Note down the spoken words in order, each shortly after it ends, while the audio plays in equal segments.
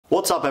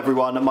What's up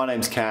everyone, my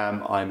name's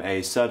Cam. I'm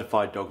a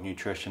certified dog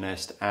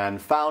nutritionist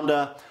and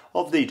founder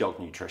of The Dog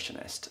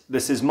Nutritionist.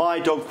 This is my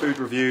dog food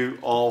review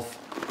of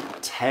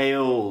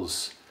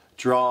Tails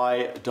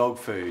dry dog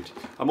food.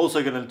 I'm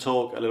also going to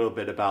talk a little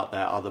bit about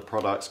their other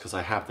products because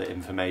I have the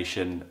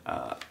information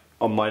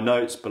on my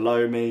notes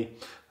below me.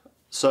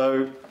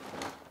 So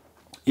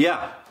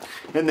yeah,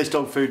 in this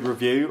dog food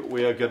review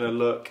we are going to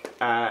look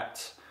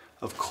at,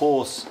 of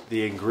course,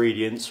 the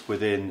ingredients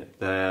within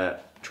their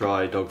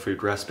dry dog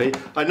food recipe.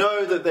 I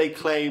know that they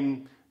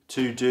claim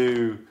to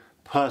do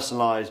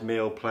personalized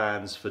meal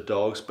plans for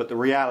dogs, but the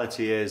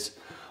reality is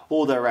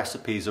all their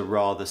recipes are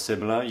rather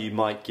similar. You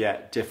might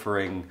get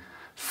differing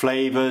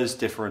flavors,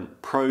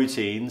 different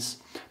proteins,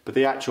 but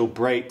the actual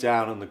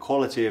breakdown and the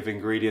quality of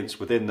ingredients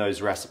within those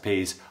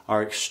recipes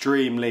are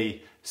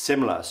extremely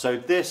similar. So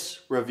this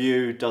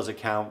review does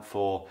account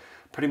for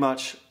pretty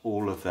much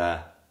all of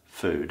their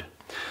food.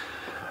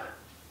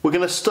 We're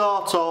going to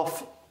start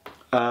off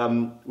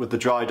with the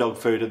dry dog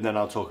food, and then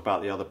I'll talk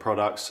about the other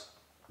products.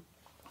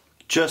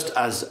 Just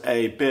as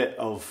a bit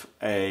of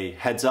a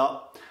heads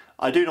up,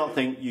 I do not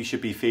think you should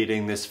be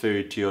feeding this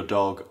food to your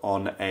dog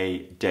on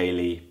a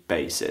daily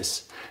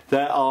basis.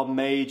 There are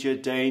major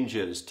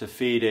dangers to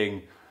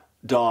feeding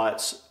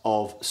diets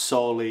of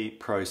solely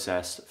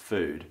processed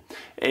food.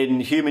 In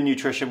human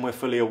nutrition, we're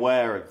fully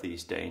aware of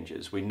these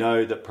dangers. We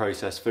know that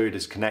processed food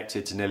is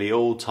connected to nearly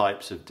all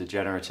types of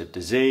degenerative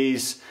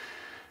disease,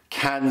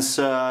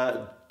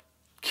 cancer,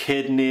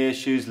 kidney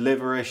issues,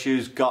 liver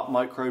issues, gut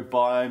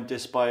microbiome,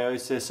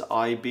 dysbiosis,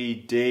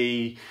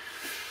 IBD,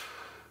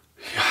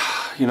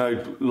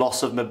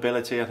 loss of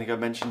mobility. I think I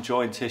mentioned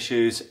joint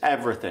issues,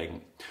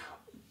 everything.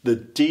 The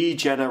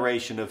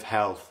degeneration of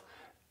health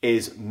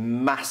is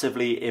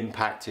massively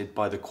impacted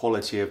by the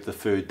quality of the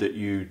food that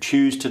you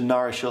choose to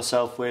nourish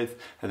yourself with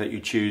and that you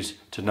choose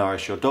to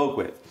nourish your dog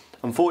with.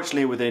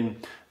 Unfortunately, within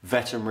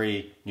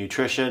veterinary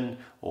nutrition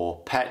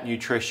or pet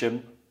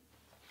nutrition,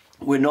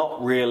 we're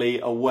not really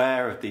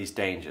aware of these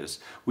dangers.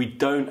 We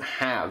don't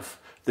have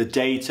the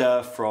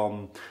data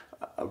from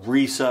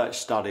research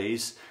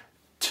studies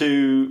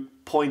to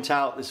point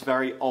out this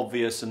very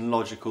obvious and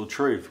logical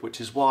truth,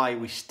 which is why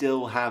we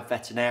still have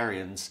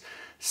veterinarians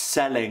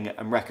selling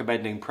and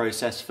recommending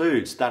processed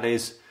foods. That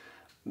is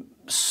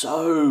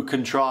so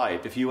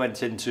contrived. If you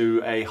went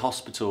into a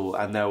hospital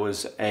and there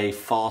was a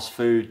fast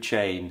food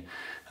chain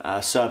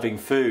serving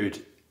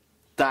food,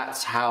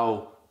 that's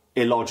how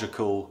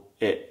illogical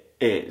it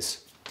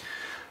is.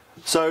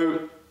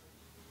 So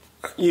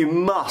you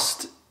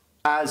must,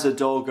 as a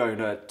dog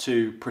owner,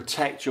 to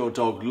protect your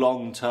dog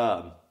long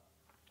term,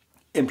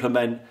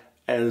 implement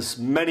as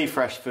many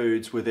fresh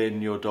foods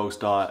within your dog's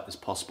diet as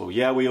possible.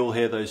 Yeah, we all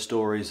hear those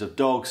stories of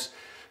dogs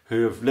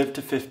who have lived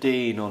to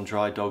 15 on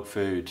dry dog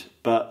food,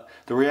 but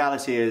the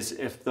reality is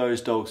if those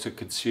dogs had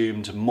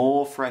consumed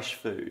more fresh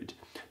food,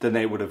 then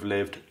they would have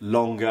lived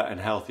longer and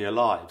healthier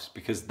lives,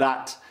 because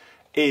that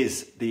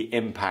is the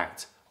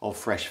impact of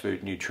fresh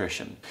food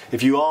nutrition.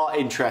 If you are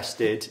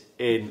interested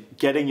in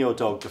getting your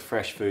dog to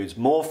fresh foods,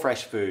 more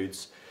fresh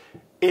foods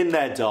in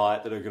their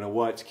diet that are going to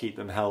work to keep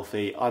them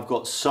healthy, I've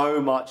got so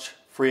much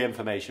free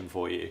information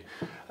for you.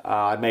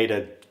 I made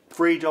a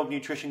free dog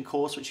nutrition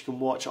course which you can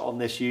watch on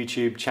this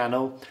YouTube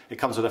channel. It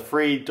comes with a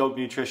free dog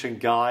nutrition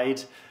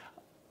guide.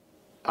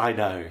 I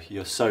know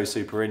you're so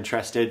super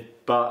interested,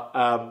 but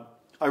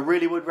I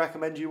really would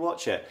recommend you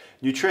watch it.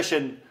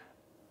 Nutrition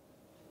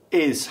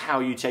is how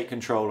you take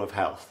control of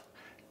health.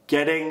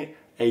 Getting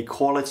a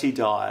quality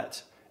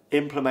diet,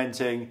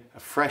 implementing a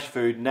fresh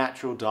food,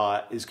 natural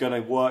diet is going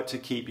to work to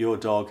keep your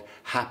dog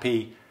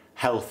happy,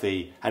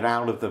 healthy, and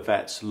out of the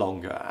vets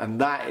longer. And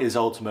that is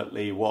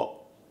ultimately what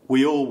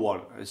we all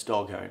want as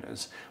dog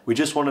owners. We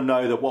just want to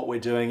know that what we're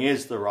doing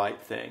is the right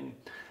thing.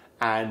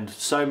 And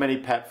so many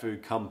pet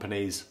food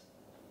companies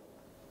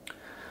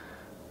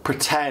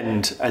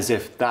pretend as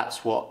if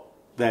that's what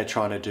they're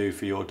trying to do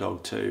for your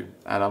dog too.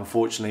 And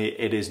unfortunately,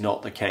 it is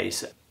not the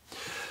case.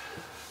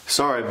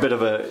 Sorry, a bit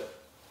of a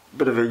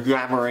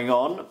yammering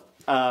on.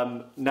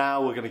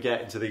 Now we're going to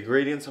get into the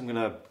ingredients. I'm going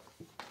to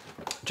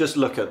just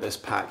look at this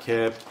pack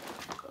here.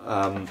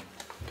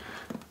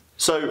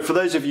 So for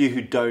those of you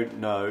who don't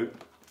know,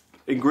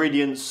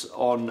 ingredients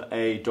on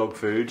a dog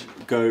food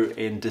go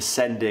in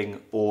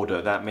descending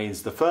order. That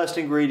means the first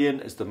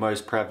ingredient is the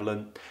most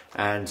prevalent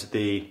and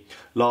the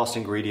last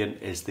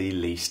ingredient is the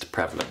least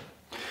prevalent.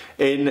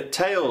 In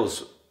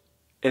Tails,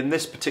 in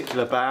this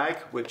particular bag,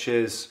 which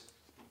is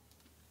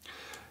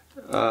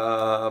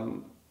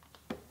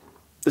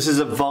this is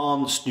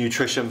advanced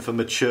nutrition for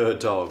mature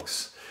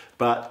dogs,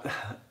 but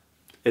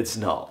it's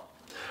not.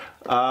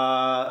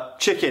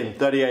 Chicken,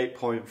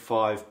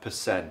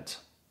 38.5%.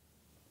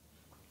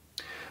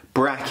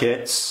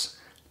 Brackets,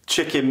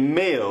 chicken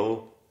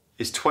meal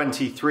is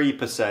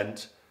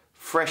 23%,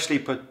 freshly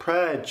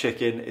prepared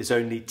chicken is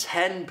only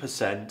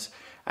 10%,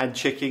 and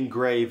chicken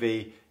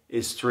gravy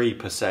is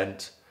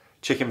 3%.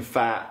 Chicken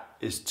fat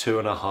is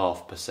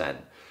 2.5%.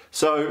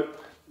 So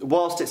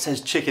whilst it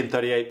says chicken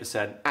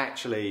 38%,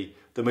 actually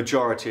the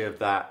majority of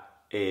that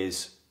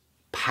is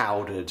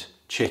powdered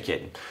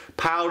chicken.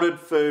 Powdered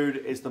food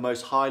is the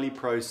most highly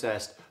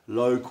processed,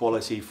 low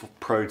quality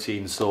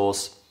protein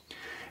source.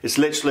 It's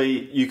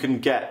literally, you can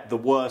get the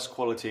worst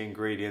quality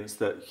ingredients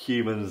that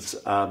humans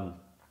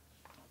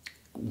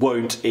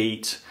won't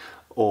eat,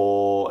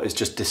 or is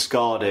just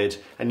discarded,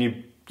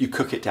 and you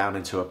cook it down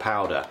into a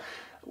powder.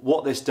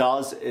 What this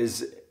does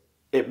is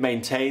it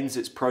maintains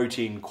its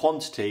protein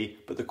quantity,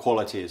 but the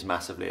quality is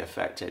massively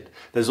affected.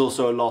 There's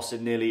also a loss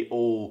in nearly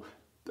all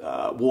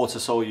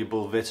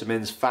water-soluble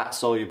vitamins,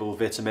 fat-soluble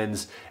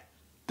vitamins.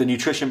 The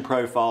nutrition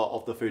profile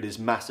of the food is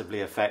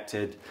massively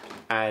affected,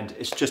 and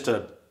it's just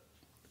a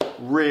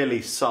really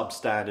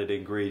substandard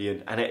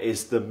ingredient, and it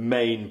is the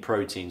main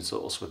protein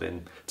source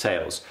within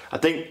tails. I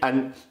think,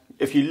 and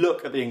if you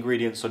look at the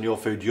ingredients on your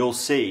food, you'll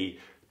see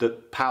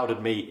that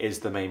powdered meat is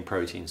the main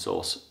protein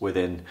source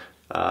within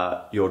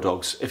your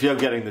dogs, if you're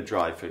getting the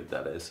dry food,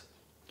 that is.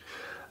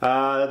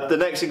 The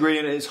next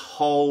ingredient is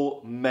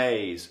whole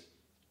maize.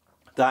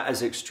 That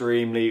is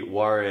extremely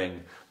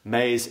worrying.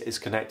 Maize is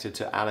connected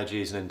to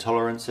allergies and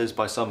intolerances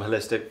by some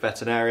holistic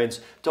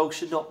veterinarians. Dogs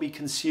should not be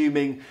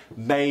consuming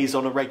maize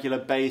on a regular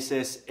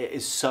basis. It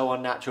is so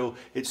unnatural.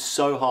 It's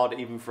so hard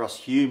even for us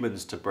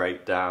humans to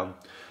break down.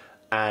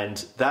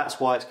 And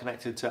that's why it's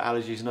connected to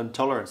allergies and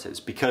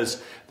intolerances,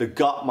 because the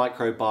gut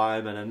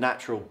microbiome and a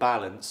natural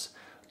balance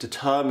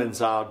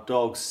determines our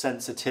dog's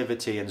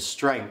sensitivity and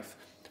strength,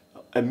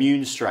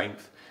 immune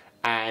strength,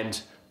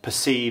 and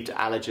perceived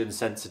allergen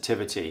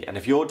sensitivity. And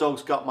if your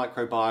dog's gut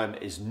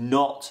microbiome is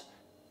not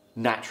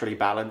naturally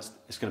balanced,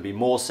 it's going to be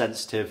more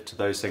sensitive to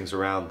those things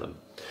around them.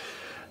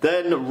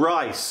 Then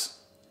rice,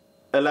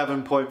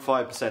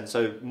 11.5%.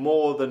 So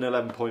more than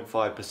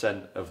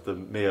 11.5% of the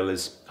meal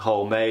is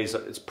whole maize.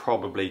 It's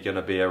probably going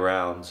to be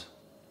around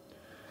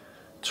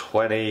the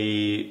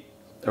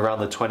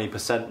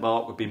 20%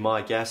 mark would be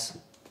my guess.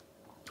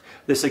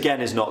 This again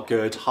is not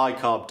good. High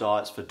carb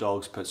diets for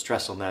dogs put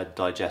stress on their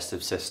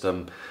digestive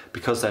system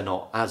because they're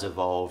not as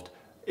evolved.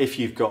 If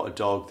you've got a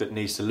dog that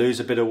needs to lose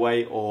a bit of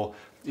weight, or,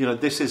 you know,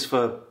 this is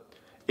for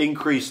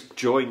increased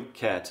joint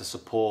care to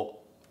support.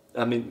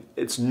 I mean,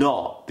 it's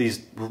not.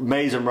 These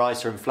maize and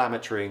rice are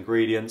inflammatory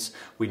ingredients.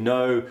 We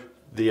know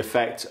the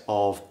effect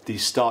of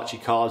these starchy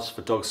carbs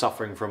for dogs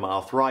suffering from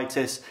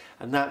arthritis,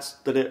 and that's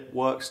that it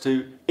works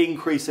to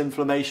increase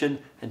inflammation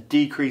and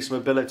decrease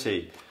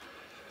mobility.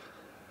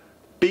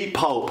 Beet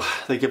pulp,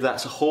 they give that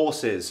to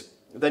horses.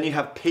 Then you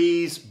have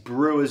peas,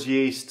 brewer's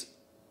yeast.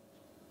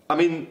 I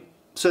mean,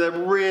 so they're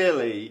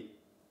really,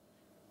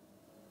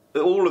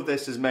 all of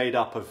this is made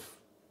up of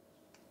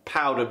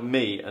powdered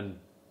meat and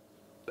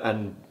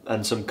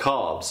some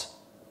carbs,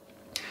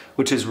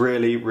 which is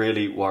really,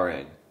 really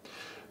worrying.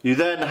 You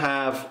then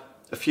have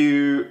a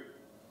few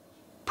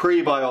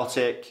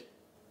prebiotic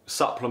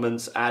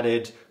supplements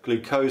added,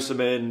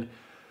 glucosamine,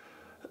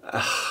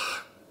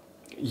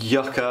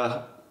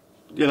 yucca.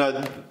 You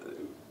know,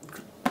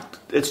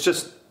 it's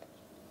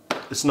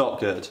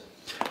not good.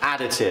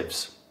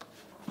 Additives.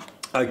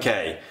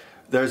 Okay,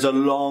 there's a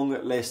long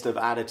list of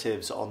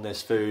additives on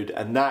this food,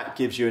 and that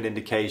gives you an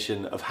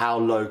indication of how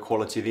low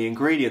quality the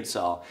ingredients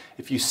are.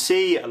 If you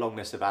see a long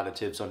list of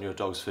additives on your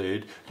dog's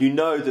food, you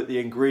know that the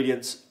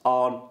ingredients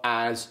aren't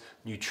as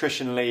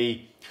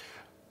nutritionally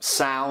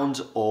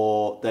sound,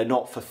 or they're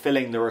not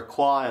fulfilling the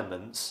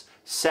requirements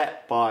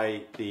set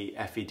by the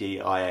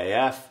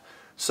FED-IAF.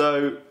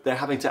 So they're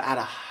having to add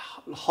a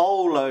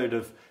whole load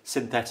of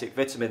synthetic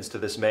vitamins to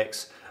this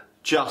mix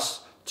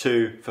just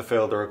to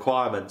fulfill the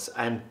requirements,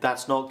 and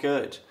that's not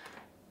good.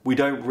 We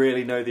don't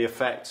really know the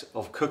effect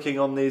of cooking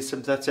on these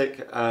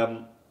synthetic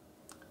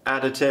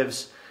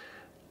additives,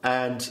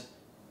 and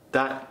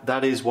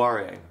that is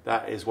worrying.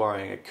 That is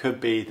worrying. It could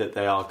be that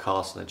they are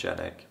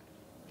carcinogenic.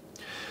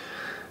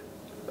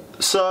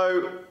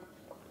 So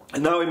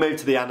now we move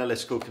to the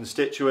analytical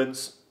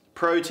constituents.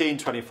 Protein,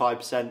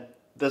 25%.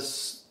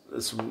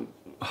 It's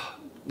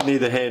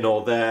neither here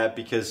nor there,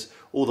 because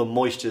all the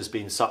moisture's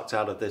been sucked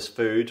out of this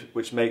food,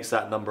 which makes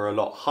that number a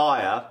lot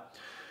higher.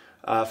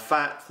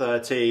 Fat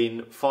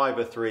 13,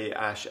 fiber 3,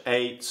 ash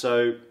 8.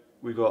 So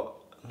we've got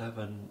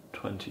 11,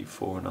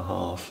 24 and a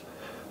half,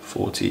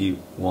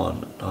 41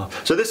 and a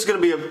half. So this is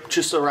going to be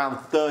just around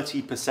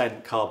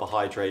 30%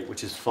 carbohydrate,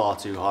 which is far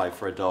too high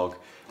for a dog.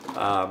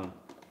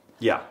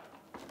 Yeah,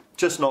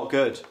 just not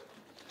good.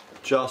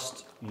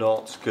 Just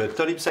not good.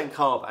 30%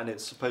 carb, and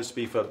it's supposed to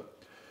be for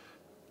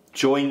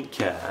joint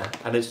care,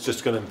 and it's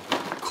just going to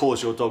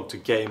cause your dog to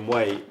gain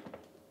weight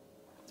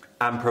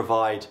and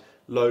provide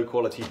low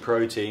quality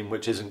protein,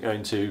 which isn't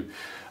going to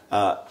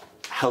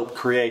help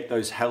create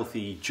those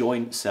healthy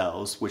joint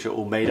cells, which are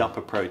all made up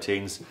of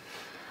proteins.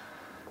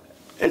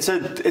 It's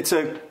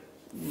a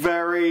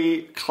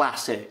very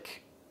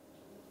classic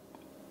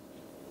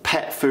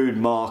pet food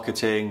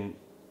marketing.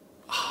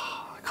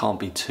 I can't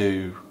be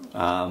too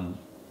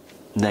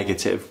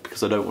negative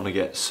because I don't want to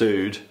get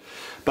sued,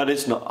 but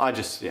it's not.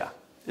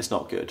 It's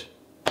not good.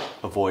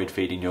 Avoid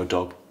feeding your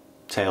dog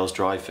tails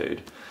dry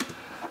food.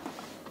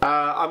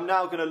 I'm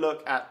now going to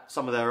look at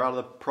some of their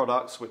other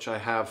products, which I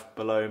have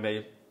below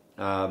me,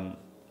 the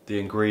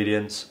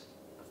ingredients.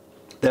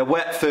 Their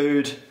wet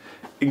food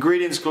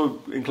ingredients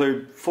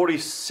include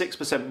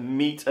 46%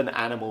 meat and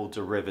animal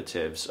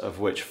derivatives, of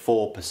which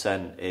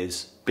 4%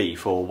 is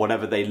beef, or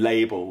whatever they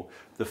label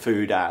the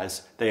food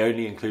as. They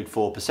only include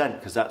 4%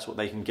 because that's what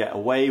they can get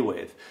away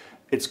with.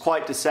 It's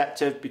quite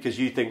deceptive because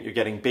you think you're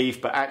getting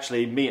beef, but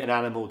actually meat and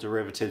animal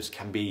derivatives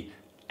can be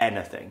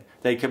anything.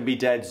 They can be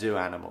dead zoo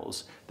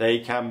animals. They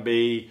can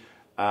be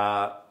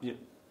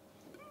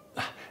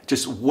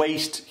just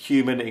waste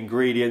human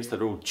ingredients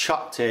that are all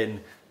chucked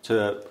in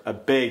to a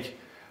big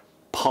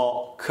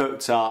pot,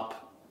 cooked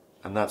up,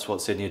 and that's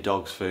what's in your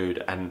dog's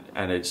food, and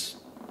it's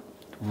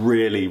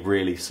really,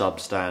 really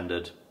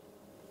substandard.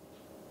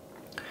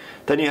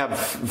 Then you have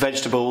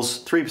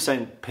vegetables,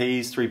 3%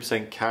 peas,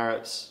 3%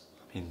 carrots.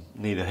 I mean,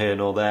 neither here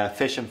nor there.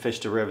 Fish and fish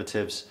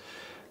derivatives,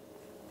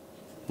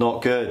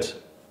 not good.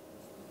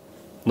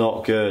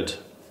 Not good.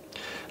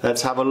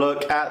 Let's have a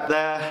look at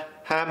their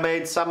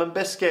handmade salmon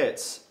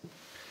biscuits.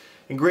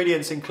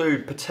 Ingredients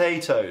include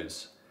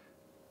potatoes,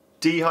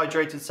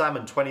 dehydrated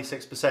salmon,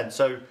 26%.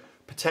 So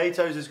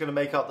potatoes is going to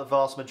make up the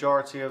vast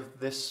majority of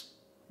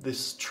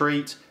this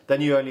treat.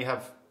 Then you only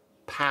have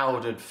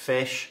powdered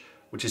fish,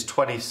 which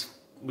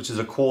is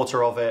a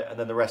quarter of it, and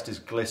then the rest is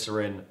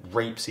glycerin,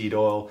 rapeseed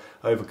oil,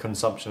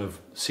 overconsumption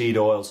of seed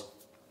oils.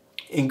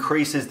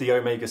 Increases the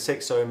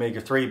omega-6 to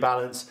omega-3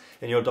 balance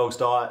in your dog's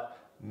diet,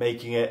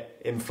 making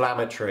it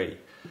inflammatory.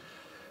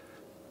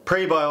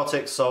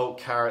 Prebiotics, salt,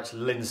 carrots,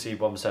 linseed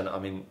 1%, I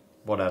mean,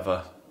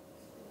 whatever.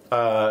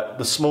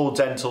 The small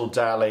dental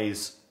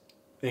dallies,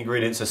 the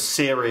ingredients are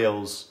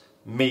cereals,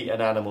 meat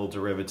and animal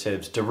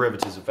derivatives,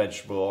 derivatives of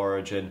vegetable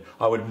origin.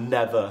 I would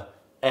never,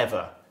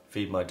 ever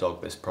feed my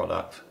dog this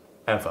product,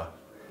 ever.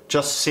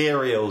 Just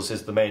cereals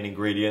is the main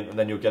ingredient, and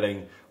then you're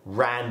getting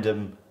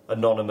random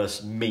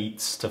anonymous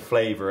meats to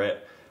flavour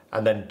it,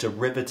 and then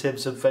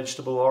derivatives of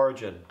vegetable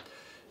origin.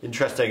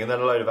 Interesting, and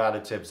then a load of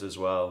additives as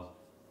well.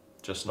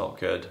 Just not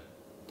good.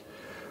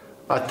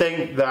 I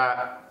think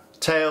that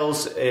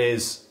Tails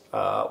is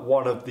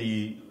one of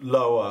the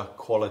lower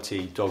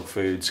quality dog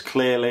foods.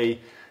 Clearly,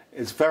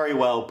 it's very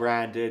well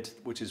branded,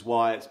 which is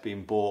why it's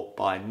been bought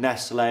by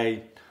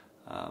Nestle.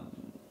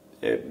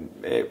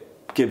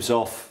 It gives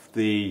off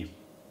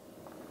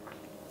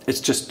it's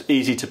just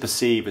easy to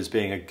perceive as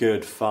being a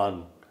good,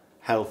 fun,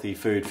 healthy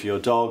food for your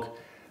dog,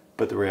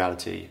 but the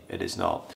reality, it is not.